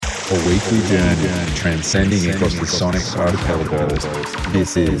A weekly journey transcending across the sonic archipelagos.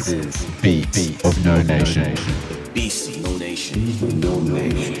 This is Beats of No Nation. Beats of No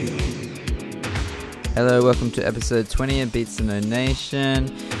Nation. Hello, welcome to episode 20 of Beats of No Nation.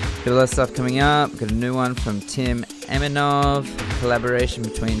 Got a lot of stuff coming up. Got a new one from Tim Eminov, collaboration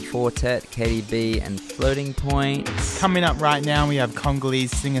between Fortet, KDB and Floating Point. Coming up right now, we have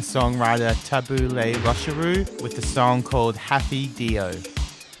Congolese singer-songwriter Tabule Rosharu with a song called Happy Dio.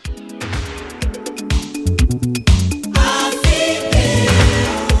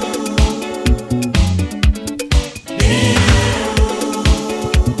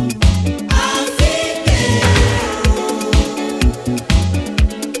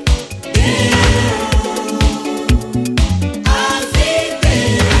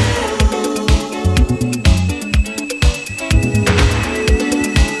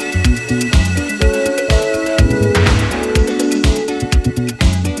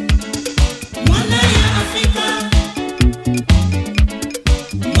 Africa.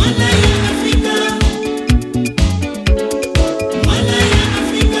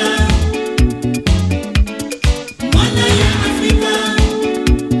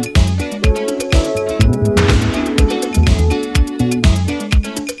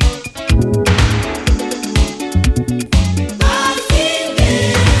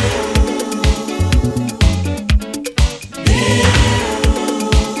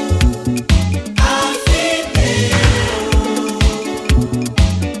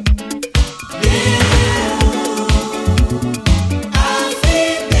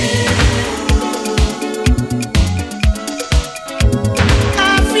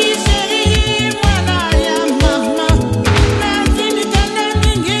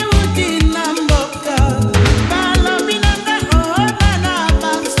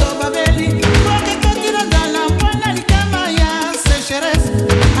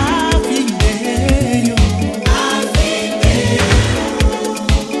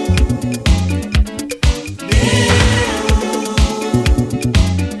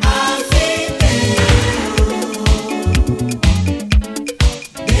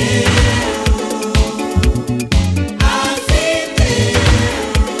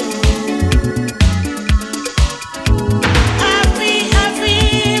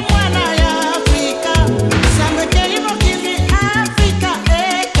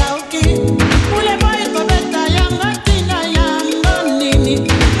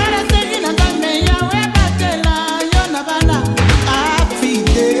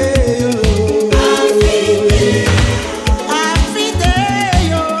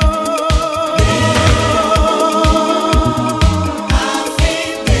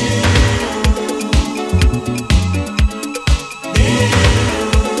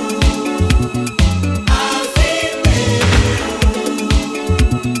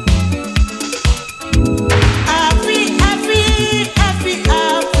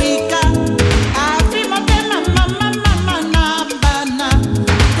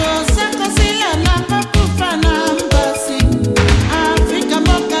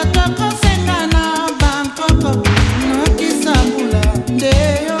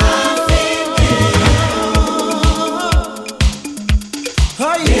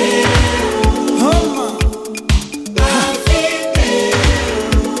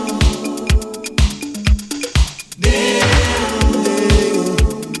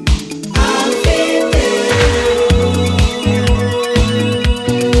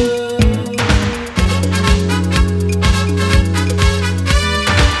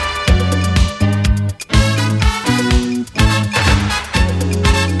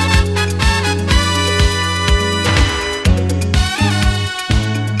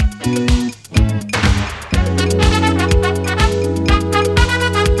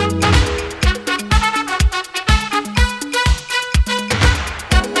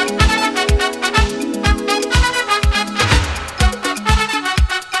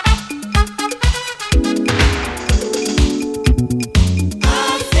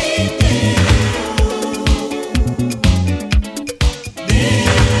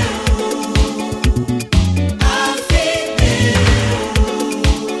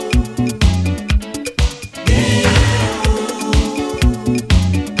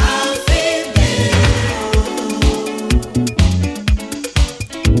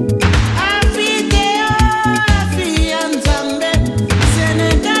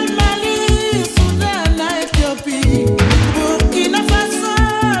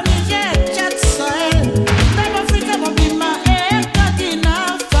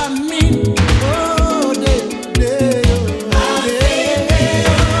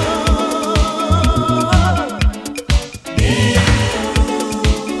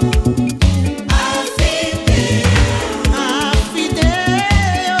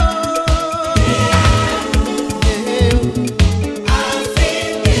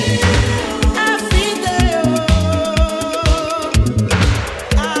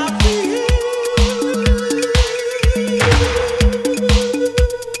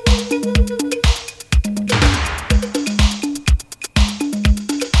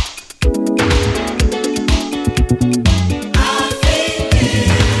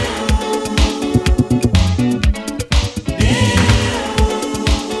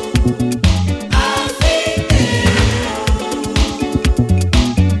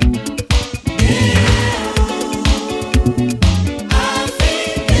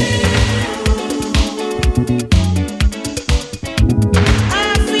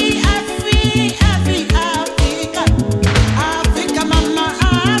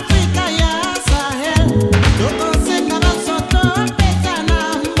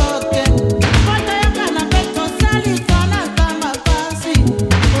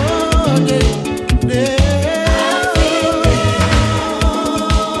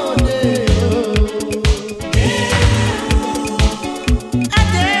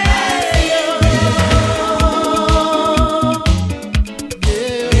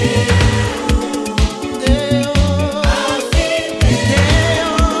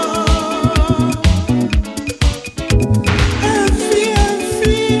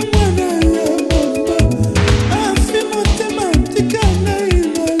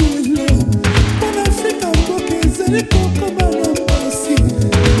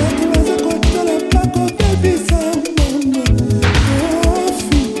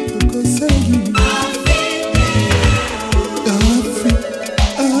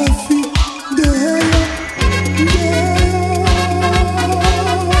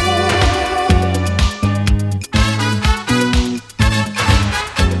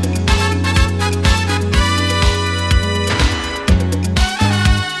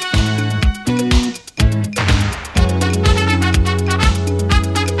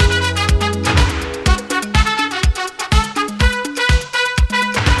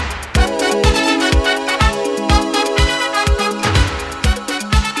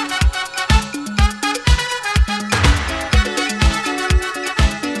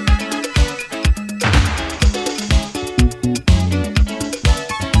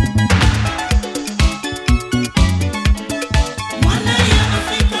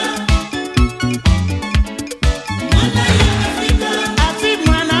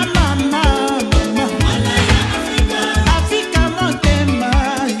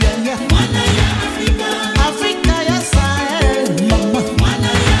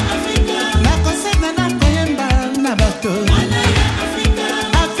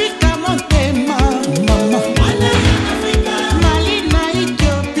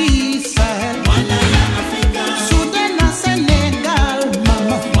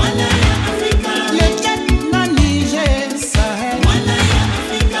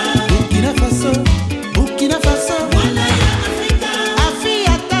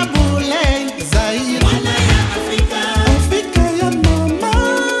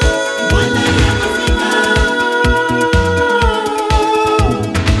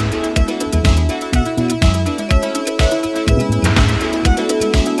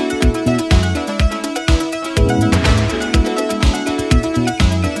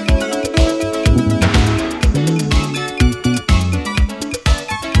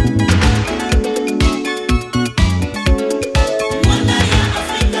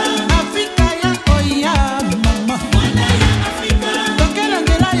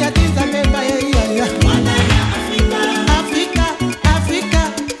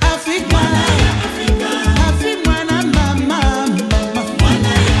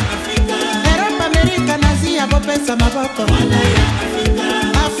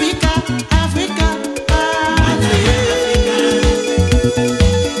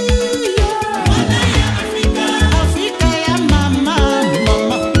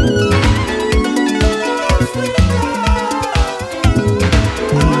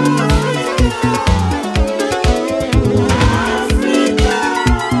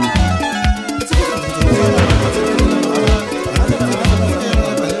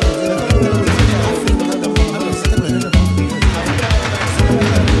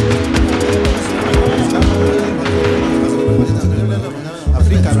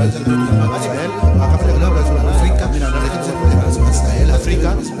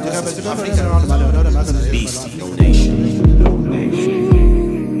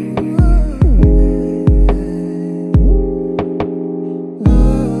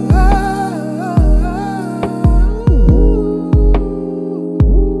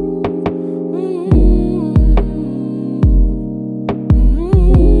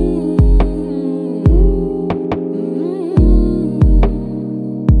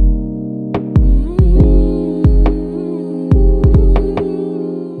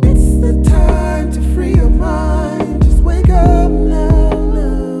 It's the time to free your mind. Just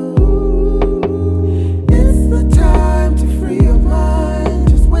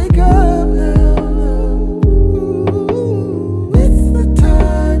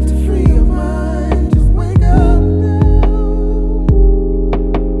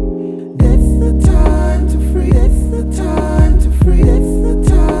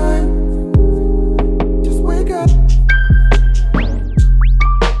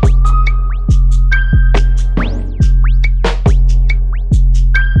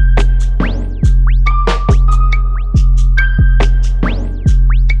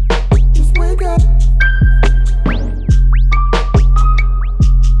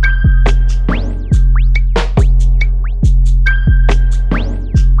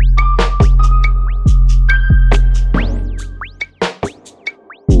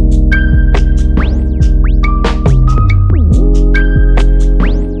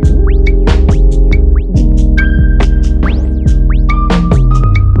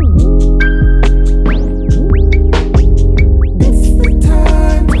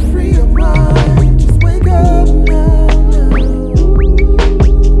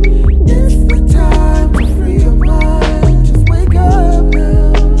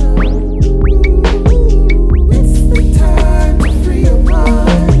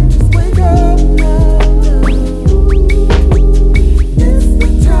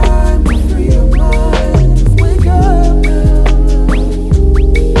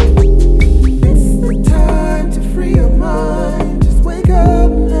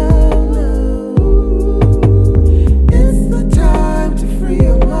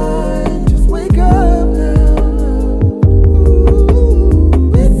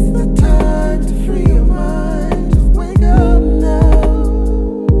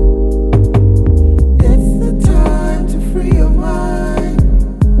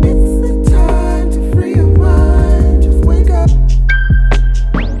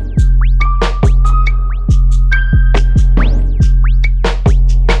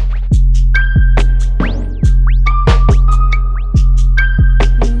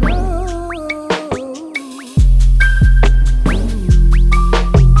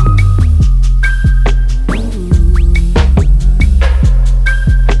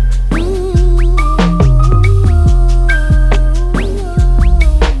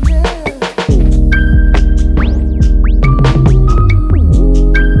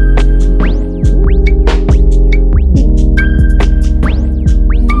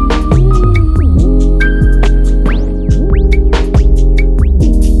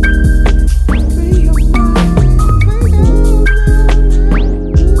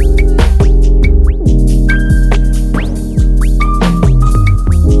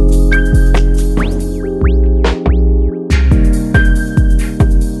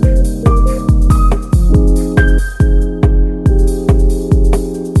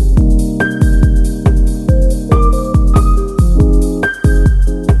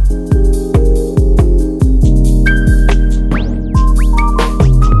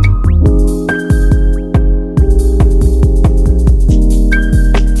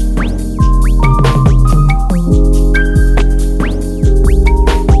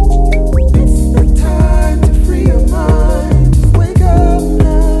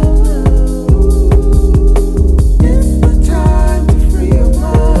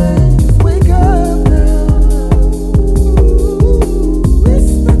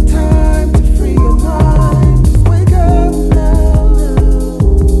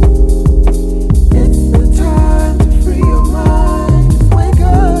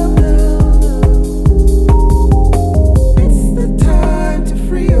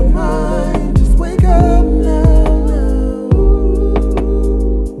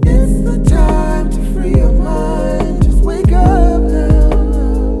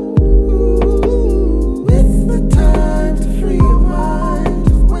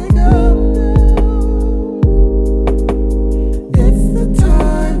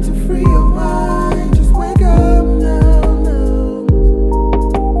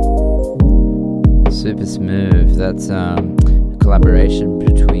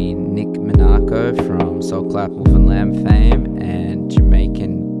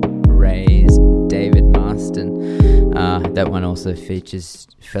That one also features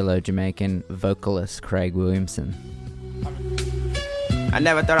fellow Jamaican vocalist Craig Williamson. I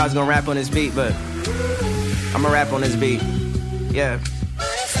never thought I was gonna rap on this beat, but I'ma rap on this beat. Yeah.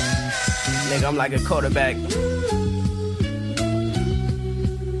 Nigga, I'm like a quarterback.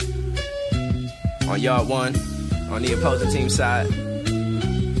 On yard one, on the opposing team side,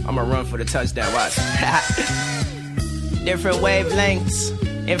 I'ma run for the touchdown. Watch. Different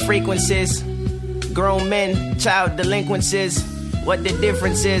wavelengths and frequencies. Grown men, child delinquencies. What the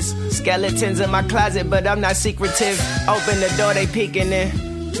difference is? Skeletons in my closet, but I'm not secretive. Open the door, they peeking in.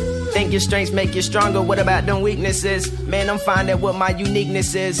 Think your strengths make you stronger. What about them weaknesses? Man, I'm finding what my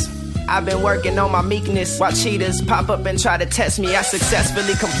uniqueness is. I've been working on my meekness. While cheaters pop up and try to test me, I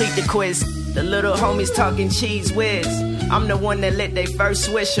successfully complete the quiz. The little homies talking cheese whiz. I'm the one that lit they first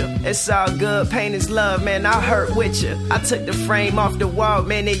swisher. It's all good, pain is love, man, I'll hurt with you. I took the frame off the wall,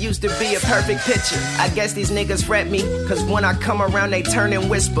 man, it used to be a perfect picture. I guess these niggas fret me, cause when I come around they turn and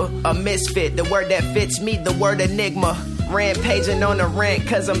whisper. A misfit, the word that fits me, the word enigma. Rampaging on the rant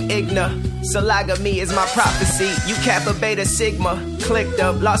cause I'm ignorant. Salaga me is my prophecy. You Kappa Beta Sigma. Clicked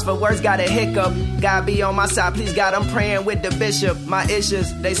up, lost for words, got a hiccup. God be on my side, please God, I'm praying with the bishop. My issues,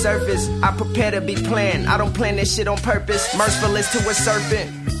 they surface. I prepare to be planned. I don't plan this shit on purpose. Mercifulness to a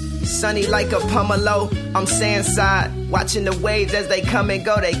serpent. Sunny like a pomelo. I'm sand side. Watching the waves as they come and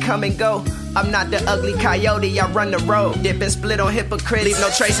go, they come and go. I'm not the ugly coyote, I run the road. Dip and split on hypocrites. Leave no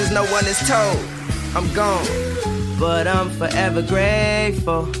traces, no one is told. I'm gone. But I'm forever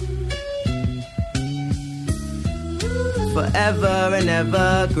grateful. Forever and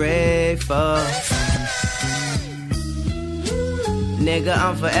ever grateful. Nigga,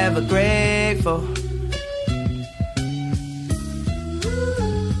 I'm forever grateful.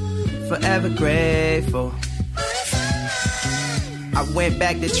 Forever grateful. I went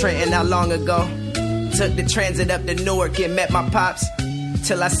back to Trenton not long ago. Took the transit up to Newark and met my pops.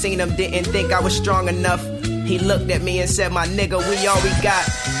 Till I seen him, didn't think I was strong enough. He looked at me and said, my nigga, we all we got.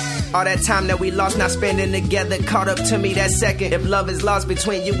 All that time that we lost, not spending together, caught up to me that second. If love is lost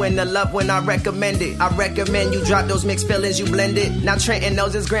between you and the loved one, I recommend it. I recommend you drop those mixed feelings, you blend it. Now Trenton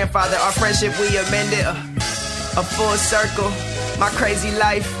knows his grandfather, our friendship, we amended. A full circle, my crazy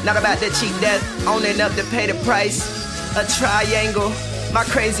life. Not about the cheap death, owning up to pay the price. A triangle, my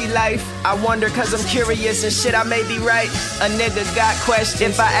crazy life. I wonder cause I'm curious and shit, I may be right. A nigga got questions,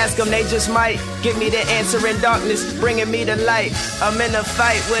 if I ask them they just might give me the answer in darkness, bringing me the light. I'm in a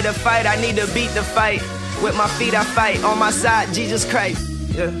fight with a fight, I need to beat the fight. With my feet I fight, on my side, Jesus Christ.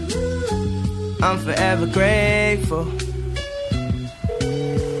 Yeah. I'm forever grateful.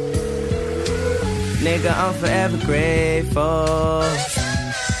 Nigga, I'm forever grateful.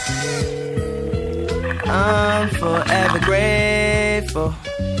 I'm forever grateful.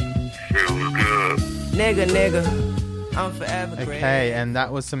 Nigga, I'm forever grateful. Okay, and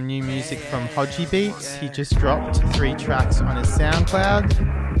that was some new music from Hodgie Beats. He just dropped 3 tracks on his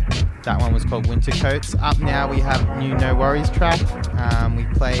SoundCloud. That one was called Winter Coats. Up now we have new No Worries track. We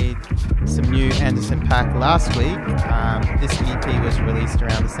played some new Anderson .Paak last week. This EP was released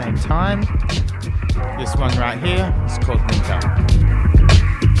around the same time. This one right here is called Winter.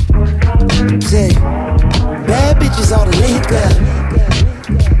 Say, bad bitches all the link up.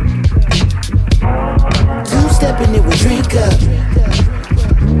 2-stepping it with drink up.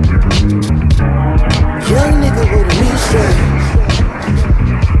 Young nigga with a mean strap.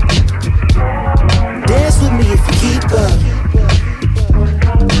 Dance with me if you keep up.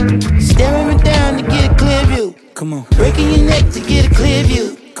 Staring me down to get a clear view. Come on. Breaking your neck to get a clear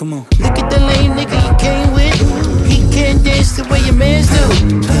view. Come on. Look at the lame nigga you came with. He can't dance the way your mans do.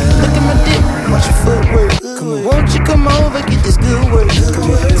 Look at my dick, watch your footwork. Come on. Won't you come over, get this good work. Come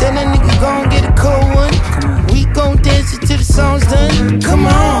on. Tell that nigga gon' get a cold one. Come on. We gon' dance until the song's done. Come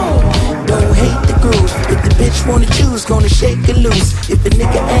on. Don't hate the groove. If the bitch wanna choose, gonna shake it loose. If a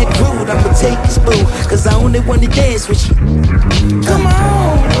nigga act rude, I'ma take his boo. Cause I only wanna dance with you. Come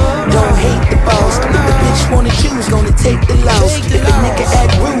on. Don't hate the boss. If the bitch wanna choose, gonna take the loss. If a nigga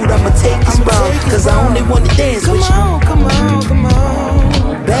act rude, I'ma take his ball. Cause I only wanna dance with you. Come on.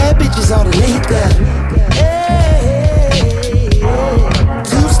 Bad bitches all the link up.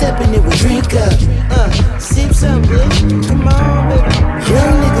 2-stepping it with drink up. Sip some, bitch. Come on, baby.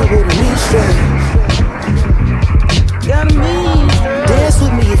 Young nigga with a mean strap. Got a mean strap. Dance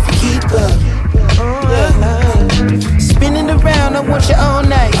with me if you keep up. Spinning around, I want you all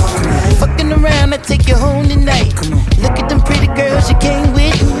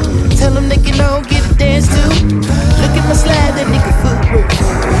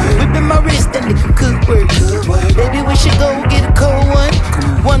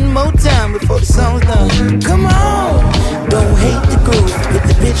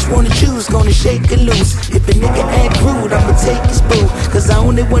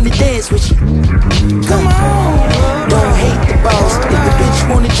wanna dance with you. Come on, don't hate the boss. If the bitch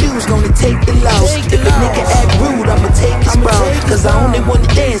wanna choose, gonna take the loss. If a nigga act rude, I'ma take his ball. Cause I only wanna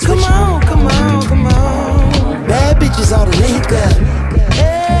dance with you. Come on, come on. Bad bitches all the link up.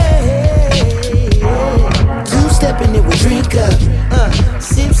 Two-stepping it with drink up.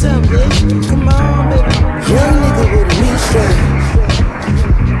 Sip some, bitch. Come on, baby. Young nigga with a mean strap.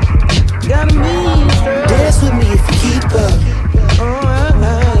 Got a mean strap. Dance with me if you keep up.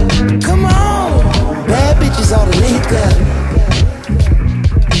 Come on. Bad bitch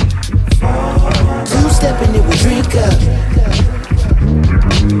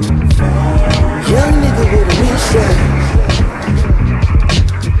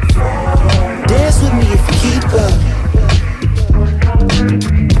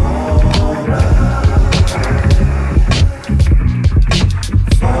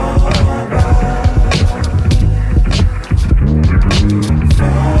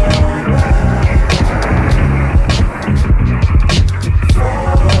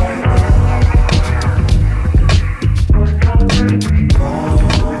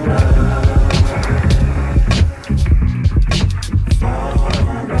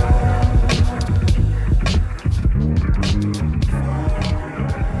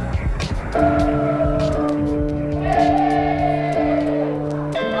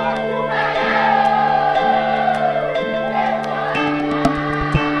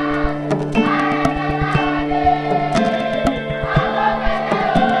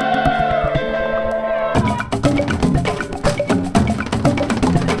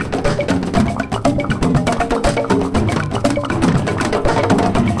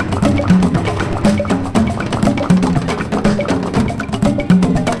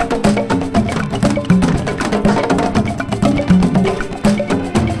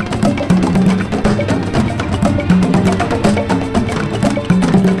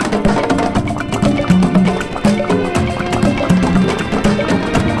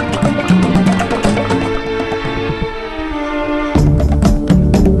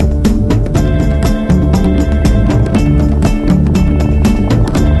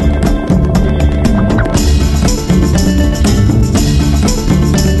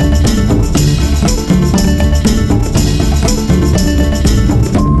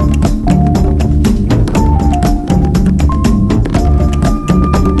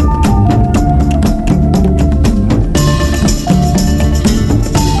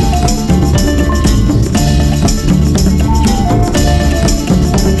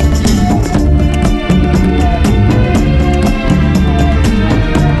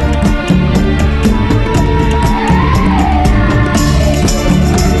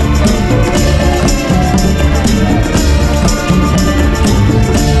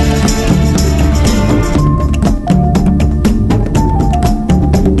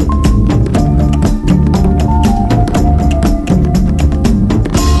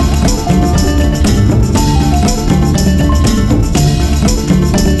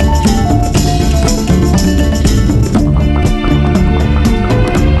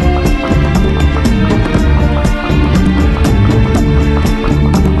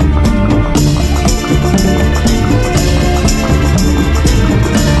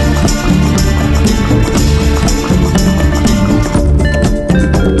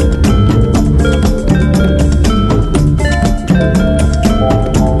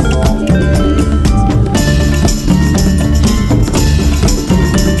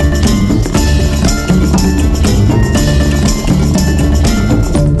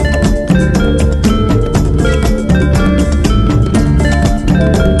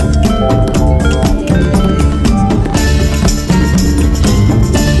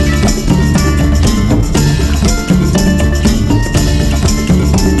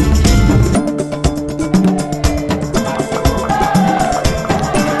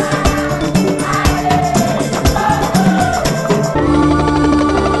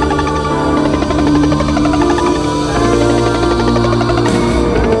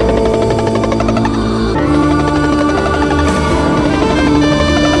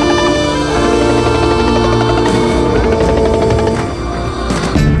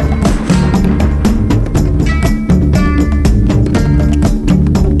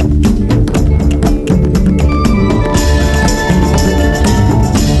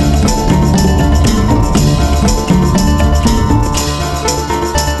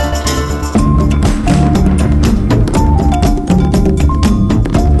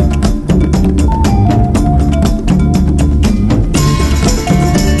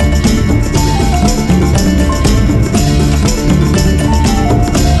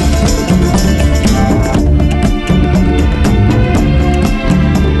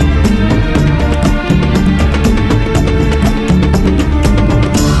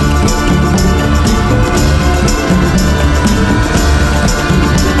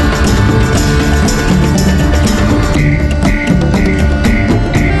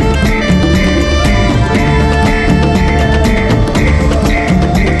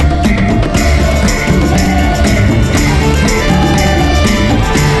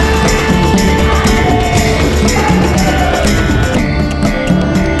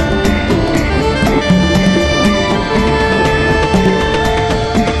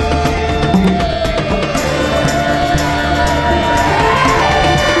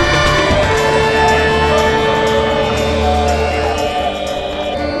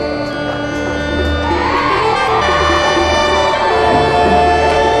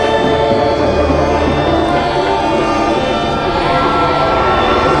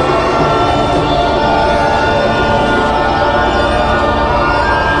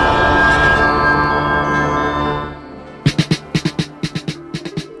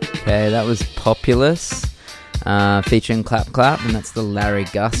Okay, that was Populous, featuring Clap Clap, and that's the Larry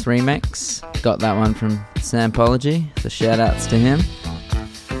Gus remix. Got that one from Sampology, so shout outs to him.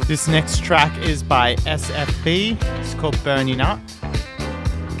 This next track is by SFB. It's called Burning Up.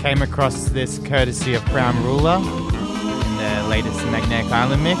 Came across this courtesy of Brown Ruler in their latest Magnetic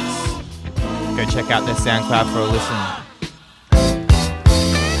Island mix. Go check out their SoundCloud for a listen.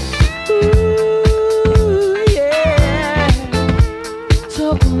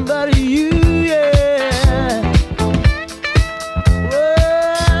 Talking about you, yeah. Whoa.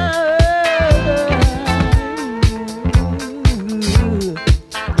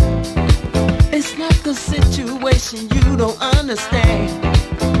 It's not the situation you don't understand.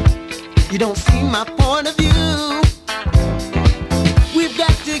 You don't see my point of view. We've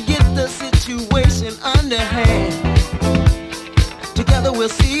got to get the situation under hand. Together we'll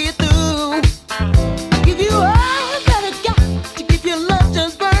see it through. I'll give you all that I got to keep your love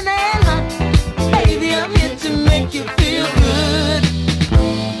just burning hot. Baby, I'm here to make you feel good.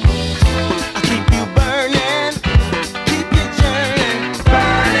 I'll keep you burning, keep you churning,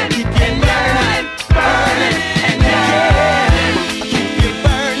 burning, keep you burning, burning, and yeah. I'll keep you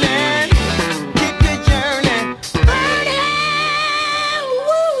burning, keep you churning, burning.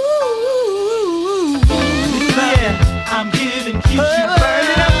 Woo. Yeah, I'm giving, keeps you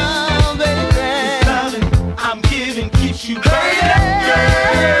burning up. This loving I'm giving keeps you burning up,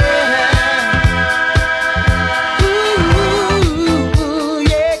 Ooh,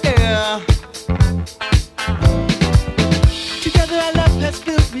 yeah. Together our love has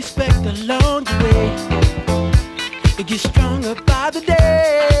built respect along the way. It gets stronger by the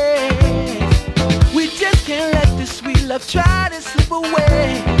day. We just can't let this sweet love try to slip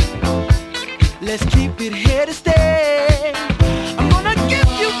away. Let's keep it here to stay. I'm gonna give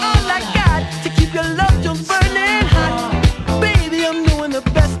you all I got to keep your love just burning hot. Baby, I'm doing the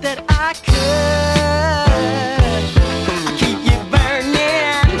best that I could. I keep you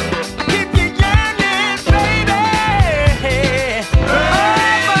burning, I keep you yearning, baby. Oh,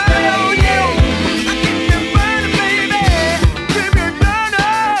 you. I keep you burning, baby. Keep you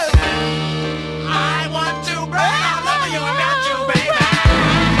burning. I want to burn, I love you, I got you, baby.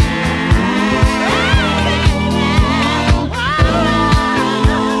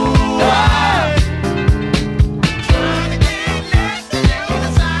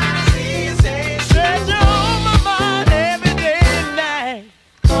 Said you're on my mind every day and night.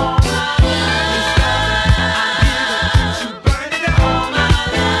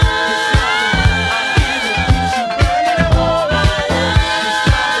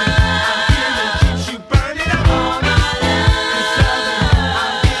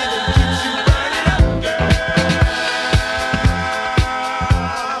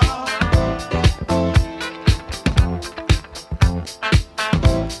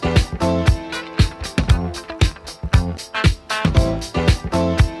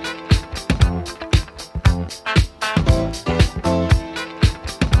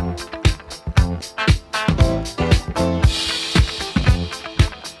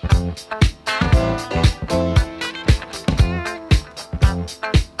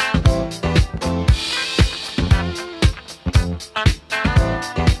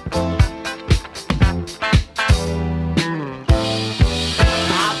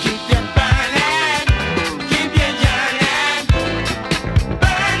 I'll keep you burning, keep you yearning,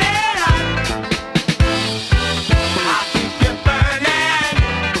 burning up. I'll keep you burning,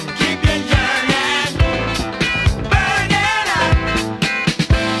 keep you yearning, burning up.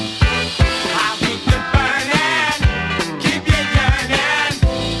 I'll keep you burning, keep you yearning,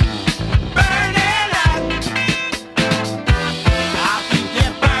 burning up. I'll keep you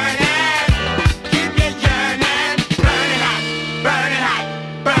burning, keep you yearning, burning up, burning up,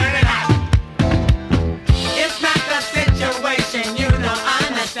 burning up. It's not the situation you don't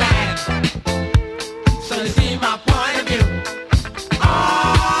understand. So you see my point of view.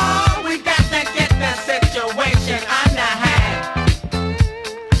 Oh, we got to get the situation under hand.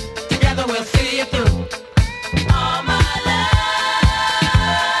 Together we'll see it through. All my love,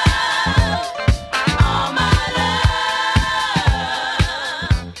 all my love,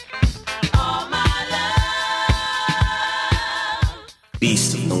 all my love.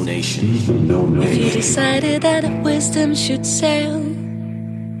 Beastie No Nation. If you decided that wisdom should sail,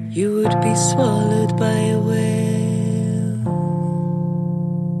 you would be swallowed by a whale.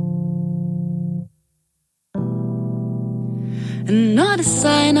 And not a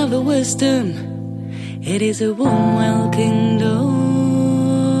sign of a wisdom, it is a womb well kingdom.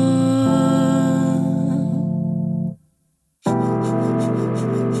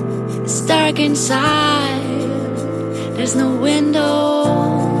 It's dark inside, there's no window.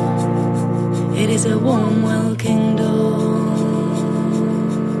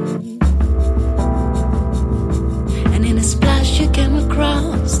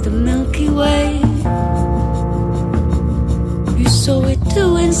 saw it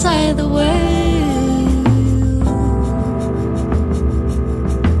too inside the whale.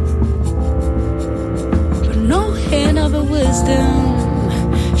 But no hand of a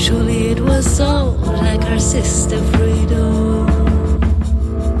wisdom, surely it was so like our sister Freedom.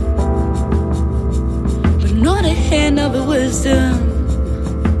 But not a hand of a wisdom,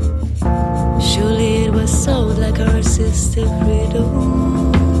 surely it was so like our sister Freedom.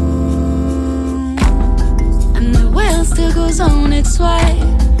 And the whale still goes on its way,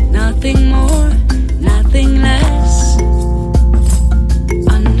 nothing more, nothing less.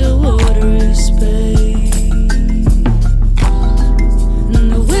 Underwater space.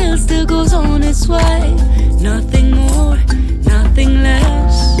 And the whale still goes on its way, nothing more, nothing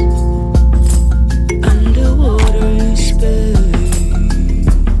less. Underwater space.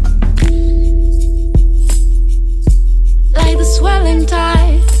 Like the swelling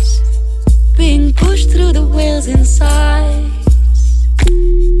tides being pushed through the whale's insides.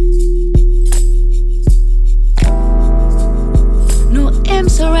 No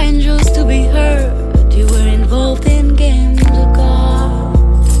imps or angels to be heard. You were involved in games of God.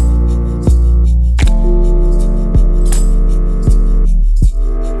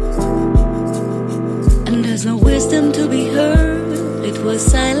 And there's no wisdom to be heard. It was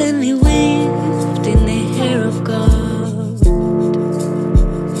silently weaved in the hair of God.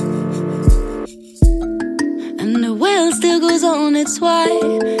 And the whale still goes on its way,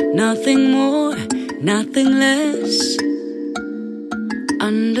 nothing more, nothing less.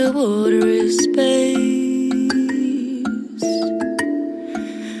 Underwater space.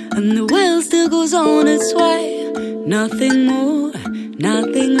 And the whale still goes on its way, nothing more,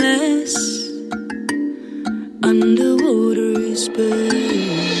 nothing less. Underwater space.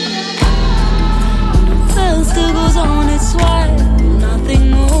 And the whale still goes on its way,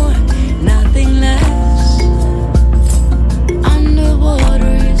 nothing more, nothing less.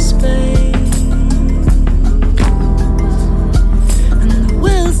 Underwater space. And the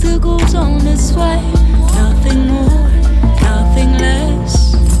whale still goes on its way, nothing more, nothing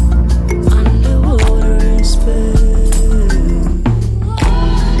less. Underwater space.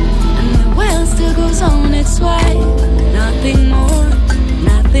 And the whale still goes on its way, nothing more,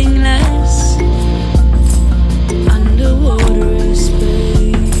 nothing less. Underwater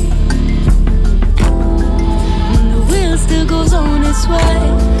space. And the whale still goes on its way,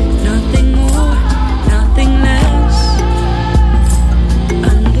 nothing more, nothing less.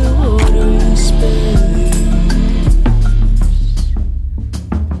 Underwater space.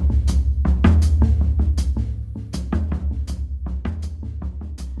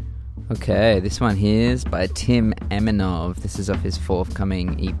 Okay, this one here is by Tim Amenov. This is off his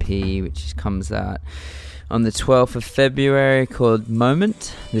forthcoming EP, which comes out on the 12th of February, called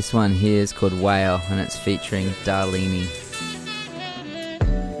Moment. This one here is called Whale, and it's featuring Darlene.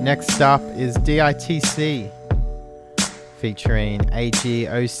 Next up is DITC, featuring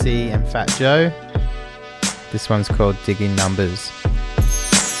AGOC and Fat Joe. This one's called Digging Numbers.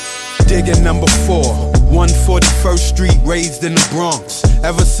 Digging number 4, 141st Street, raised in the Bronx.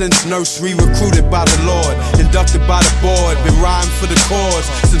 Ever since nursery, recruited by the Lord, inducted by the board, been riding for the cause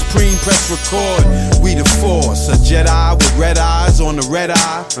since preem press record. We the force, a Jedi with red eyes on the red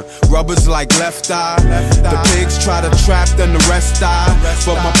eye, rubbers like left eye. The pigs try to trap, then the rest die,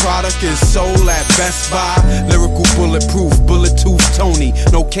 but my product is sold at Best Buy. Lyrical bulletproof, bullet tooth Tony,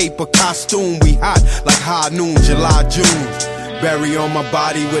 no cape or costume. We hot like high noon, July, June. Berry on my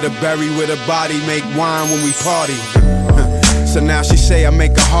body with a berry with a body, make wine when we party. So now she say I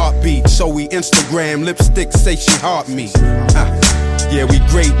make a heartbeat, so we Instagram, lipstick say she heart me. Yeah, we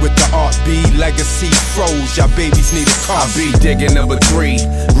great with the art B, legacy froze, y'all babies need a car. I be digging number 3,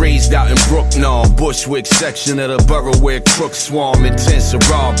 raised out in Brooknall, Bushwick section of the borough where crooks swarm, intense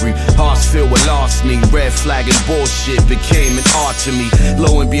robbery, hearts filled with larceny, red flag and bullshit became an art to me.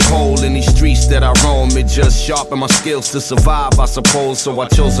 Lo and behold, in these streets that I roam, it just sharpened my skills to survive, I suppose, so I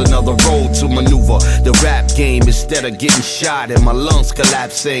chose another road to maneuver the rap game instead of getting shot and my lungs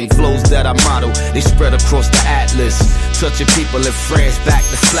collapsing. Flows that I model, they spread across the atlas, touching people in France, back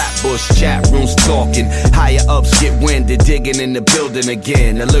to Flatbush, chat rooms talking. Higher ups get winded, digging in the building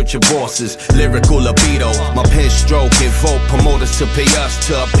again. Alert your bosses, lyrical libido. My pen stroke, invoke promoters to pay us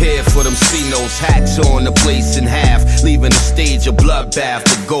to appear for them C-notes. Hats on the place in half, leaving the stage a bloodbath.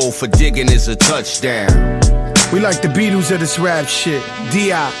 The goal for digging is a touchdown. We like the Beatles of this rap shit.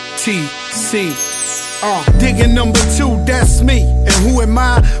 DITC. Digging number 2, that's me. And who am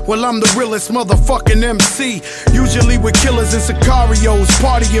I? Well, I'm the realest motherfucking MC. Usually with killers and sicarios,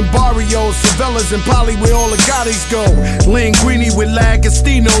 partying barrios, favelas and poly where all the gottis go. Linguini with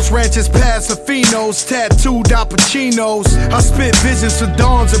Lagastinos, ranches Pasafinos, tattooed Al Pacinos. I spit visions for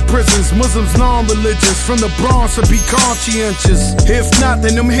dawns of prisons, Muslims non-religious, from the Bronx to be conscientious. If not,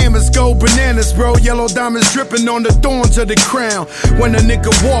 then them hammers go bananas, bro. Yellow diamonds dripping on the thorns of the crown. When a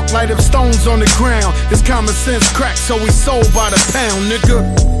nigga walk, light up stones on the ground. It's common sense crack, so we sold by the pound,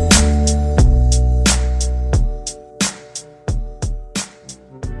 nigga.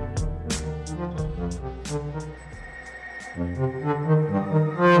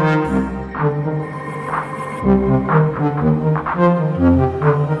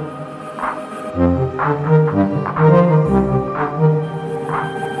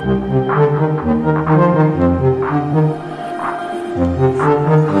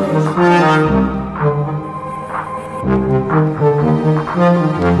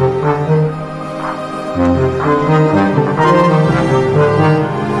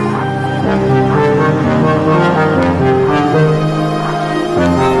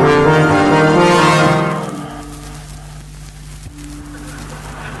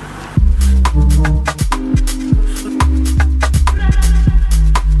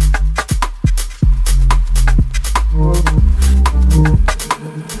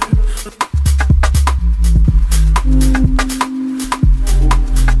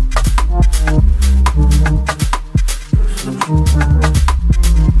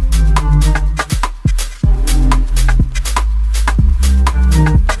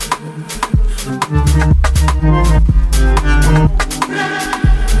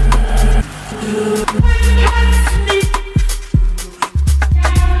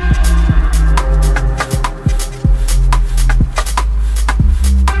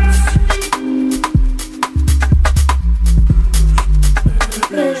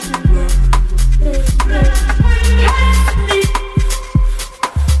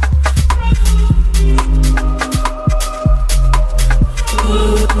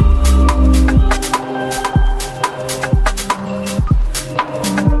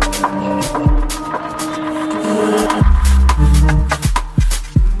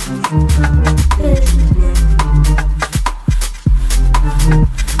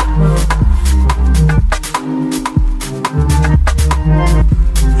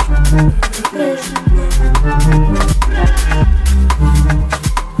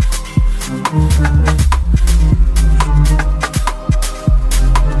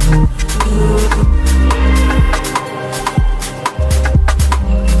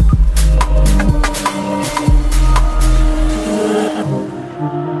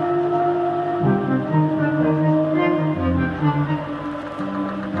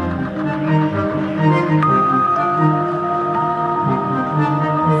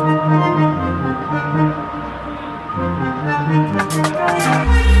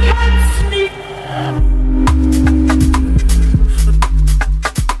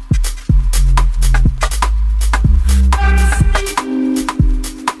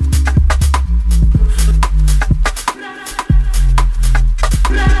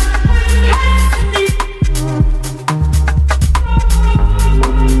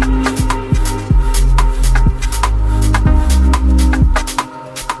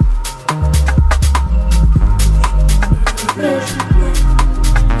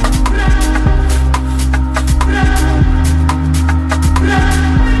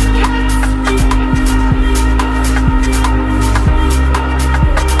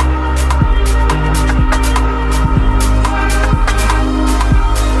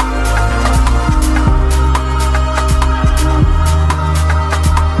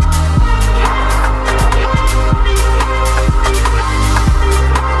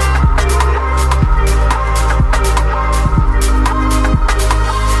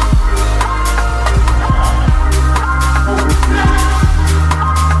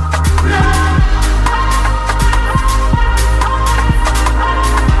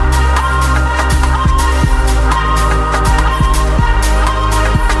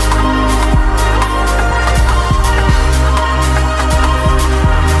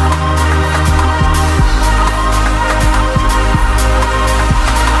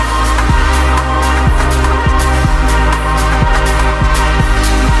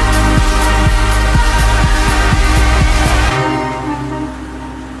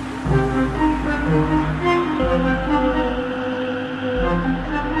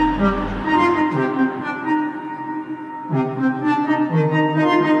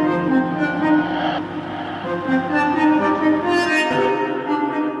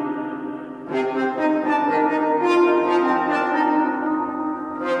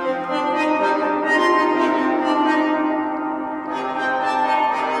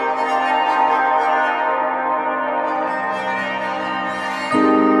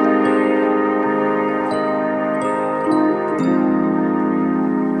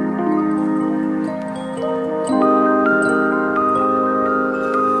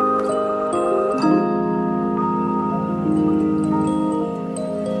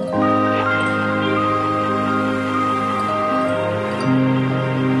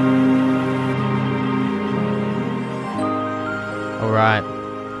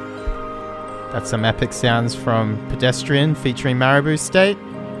 That's some epic sounds from Pedestrian featuring Marabou State.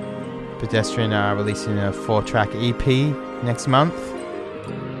 Pedestrian are releasing a 4-track EP next month.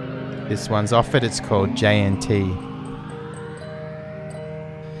 This one's off it. It's called JNT.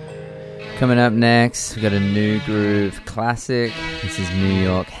 Coming up next, we got a new groove classic. This is New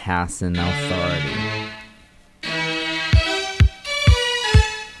York House and Authority.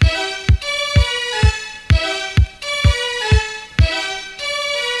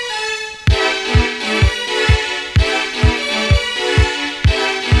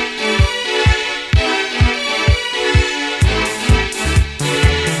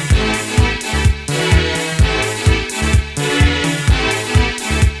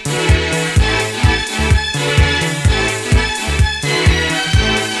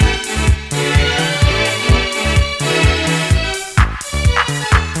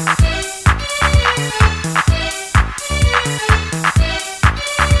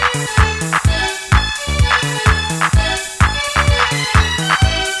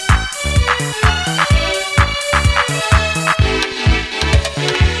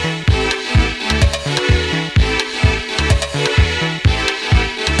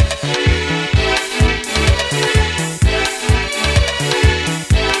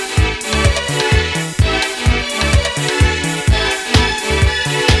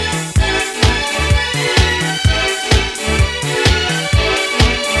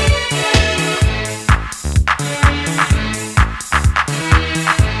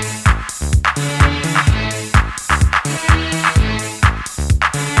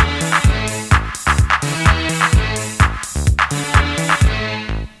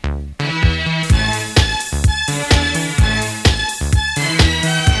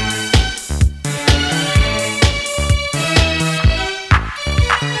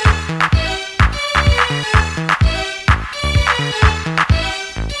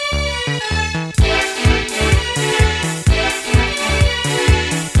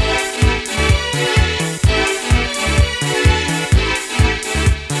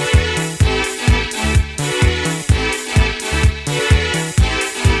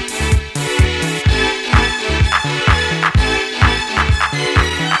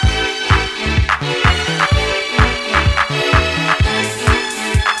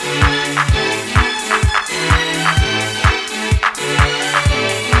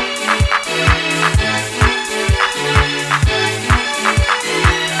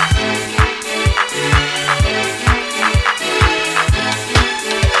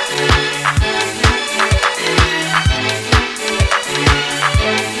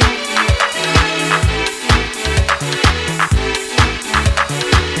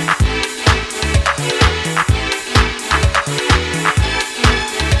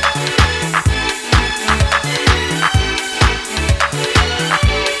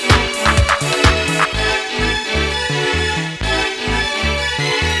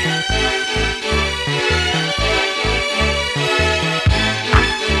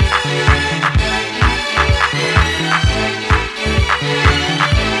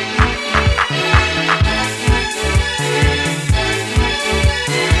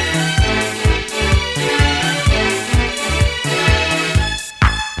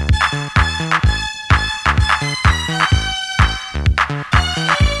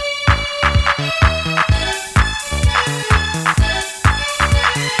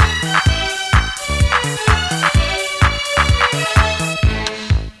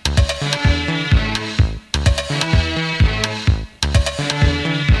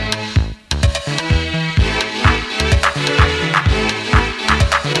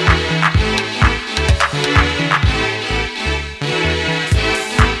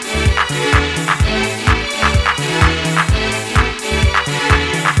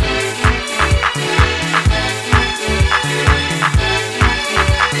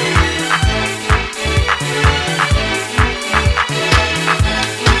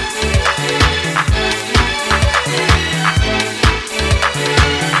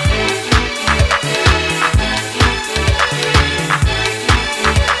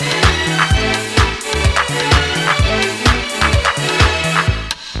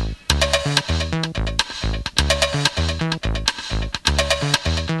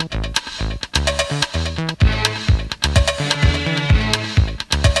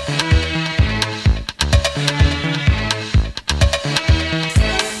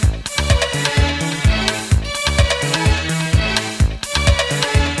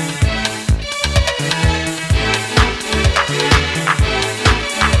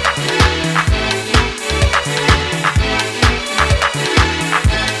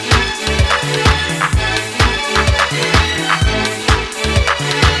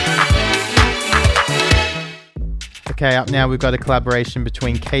 Okay, up now we've got a collaboration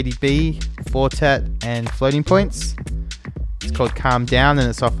between KDB, Fortet and Floating Points. It's called Calm Down and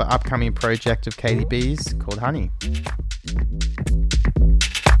it's off an upcoming project of KDB's called Honey.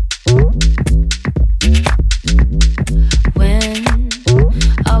 When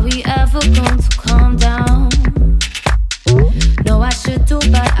are we ever going to calm down? No, I should do,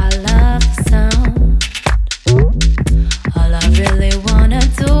 but I love the sound. All I really wanna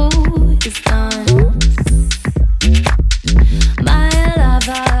do is dance. My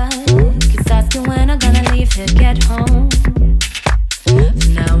lover keeps asking when I'm gonna leave here, get home. For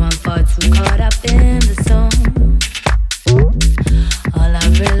now I'm far too caught up in the zone. All I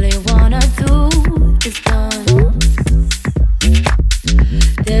really wanna do is dance.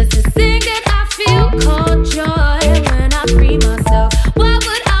 There's this thing that I feel called joy when I free myself. Why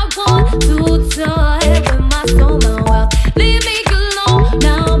would I want to toy with my soul, my wealth? Leave me alone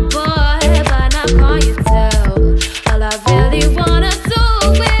now, boy, but now can't you tell? All I really wanna do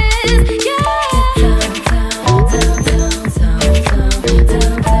is, yeah, get down, down, down, down, down,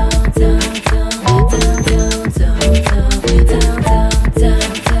 down, down, down, down,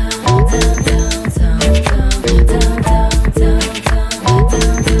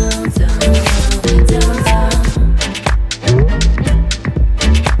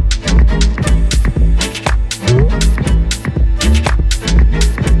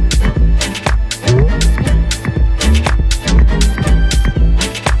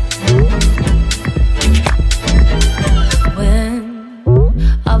 when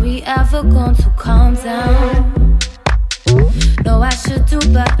are we ever going to calm down? No, I should do,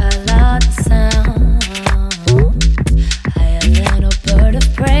 but I love the sound. Higher than a bird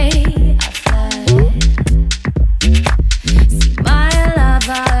of prey, I fly. See my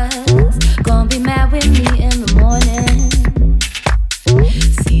lovers gonna be mad with me in the morning.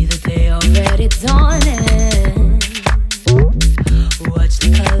 See the day already dawning. Watch the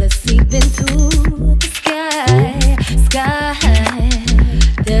colors seep into the sky.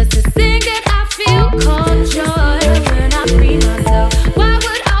 There's this thing that I feel called joy when I free myself. Why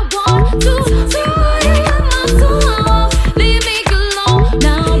would I want to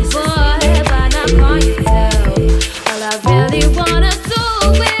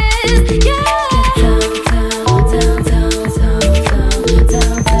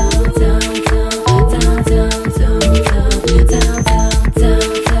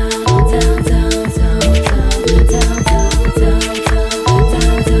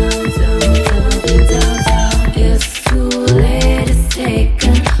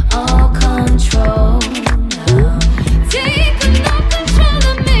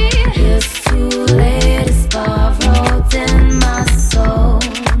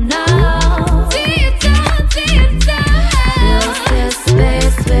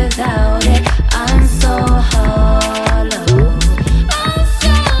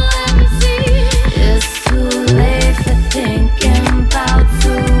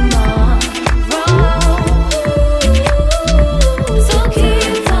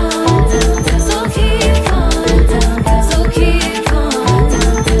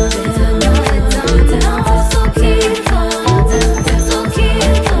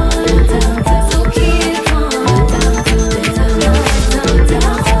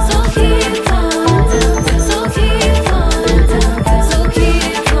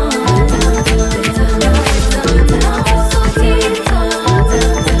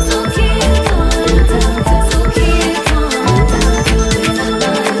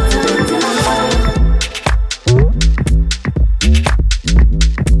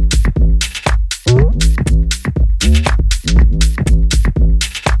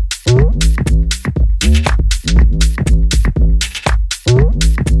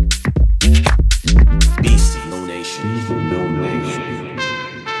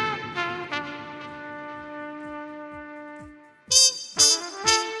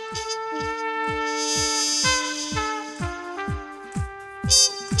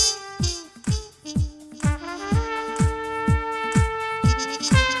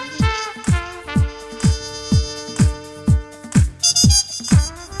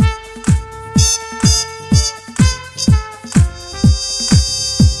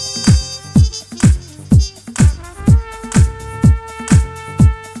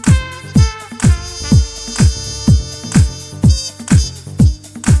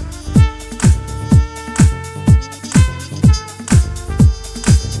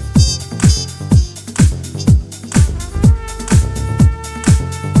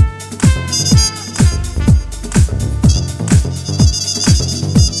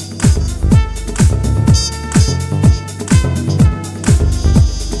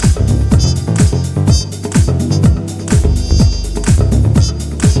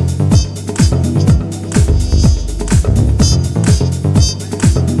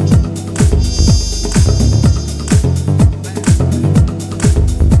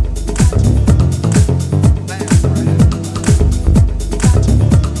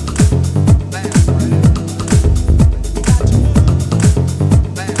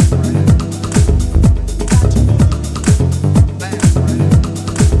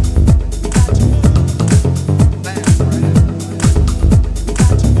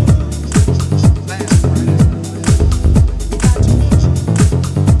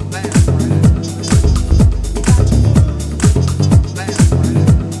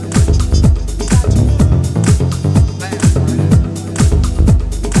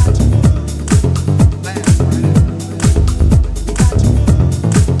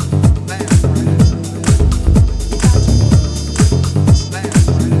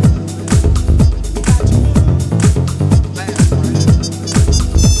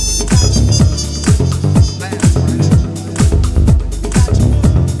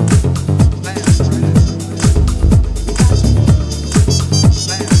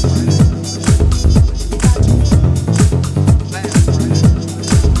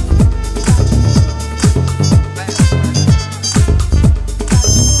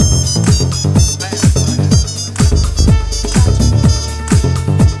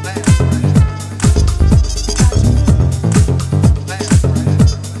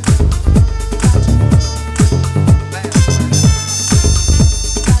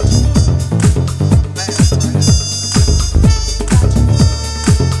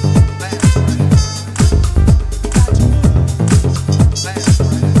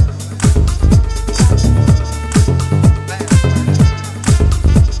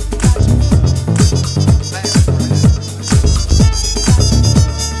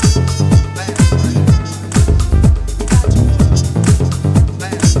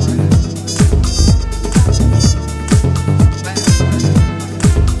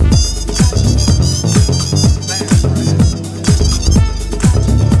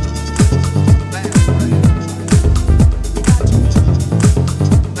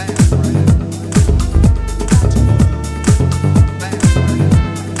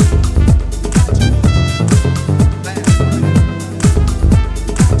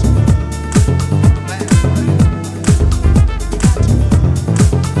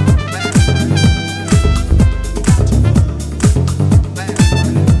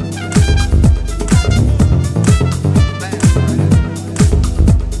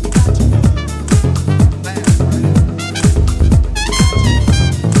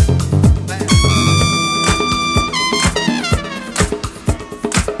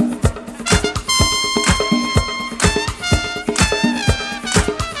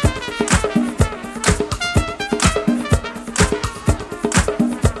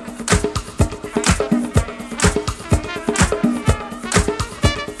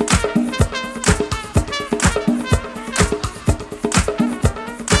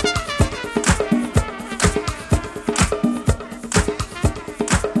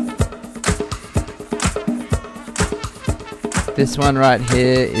This one right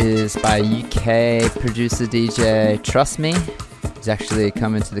here is by UK producer DJ Trust Me. He's actually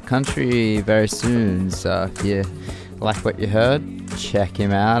coming to the country very soon, so if you like what you heard, check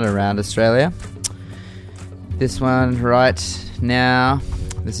him out around Australia. This one right now,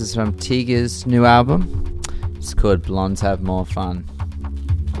 this is from Tiga's new album. It's called Blondes Have More Fun.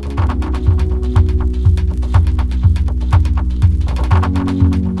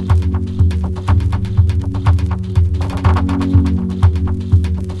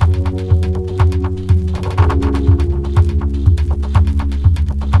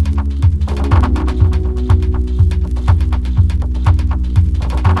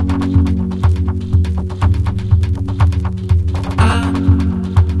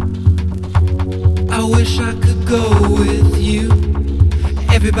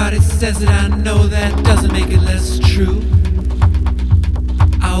 Everybody says that, I know that doesn't make it less true.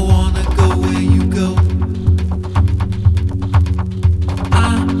 I wanna go where you go.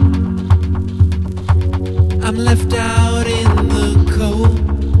 I'm left out in the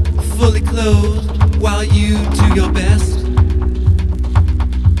cold, fully clothed, while you do your best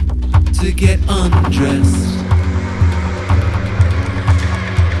to get undressed.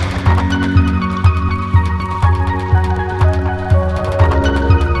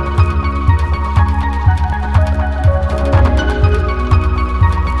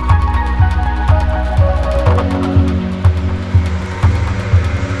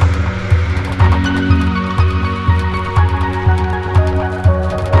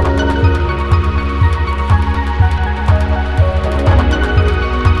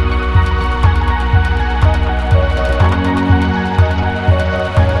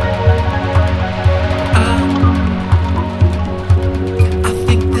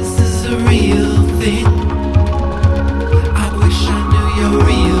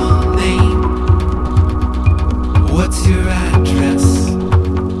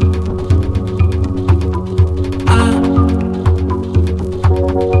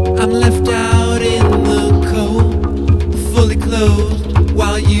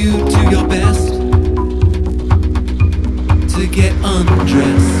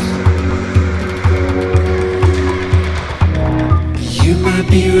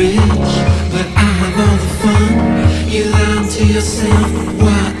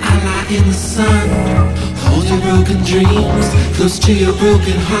 Your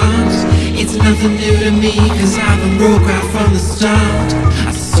broken heart, it's nothing new to me, cause I've been broke right from the start.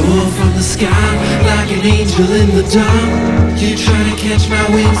 I soar from the sky like an angel in the dark. You try to catch my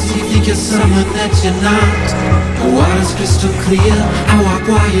wings, you think you're someone that you're not. The water's crystal clear, I walk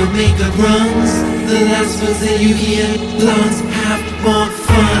while your makeup runs. The last words that you hear, blondes have more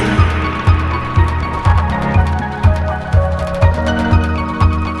fun.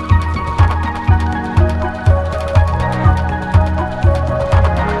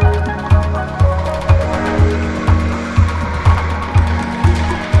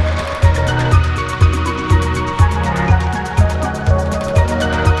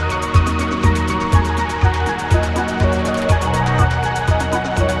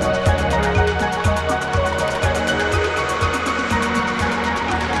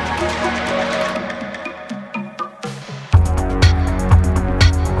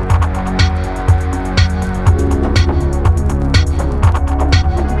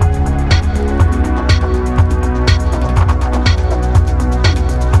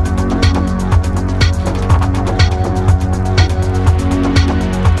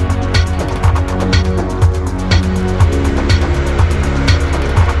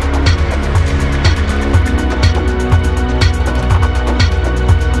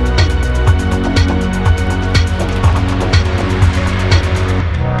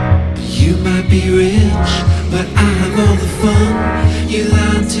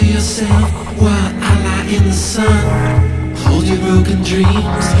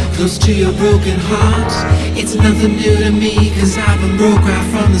 Broken heart, it's nothing new to me, cause I've been broke right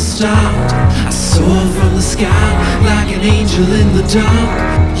from the start. I soar from the sky like an angel in the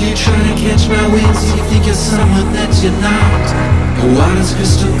dark. You try to catch my wings, you think you're someone that you're not. The water's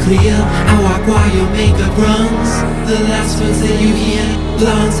crystal clear, I walk while your makeup runs. The last words that you hear,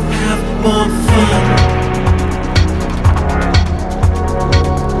 blondes have more fun.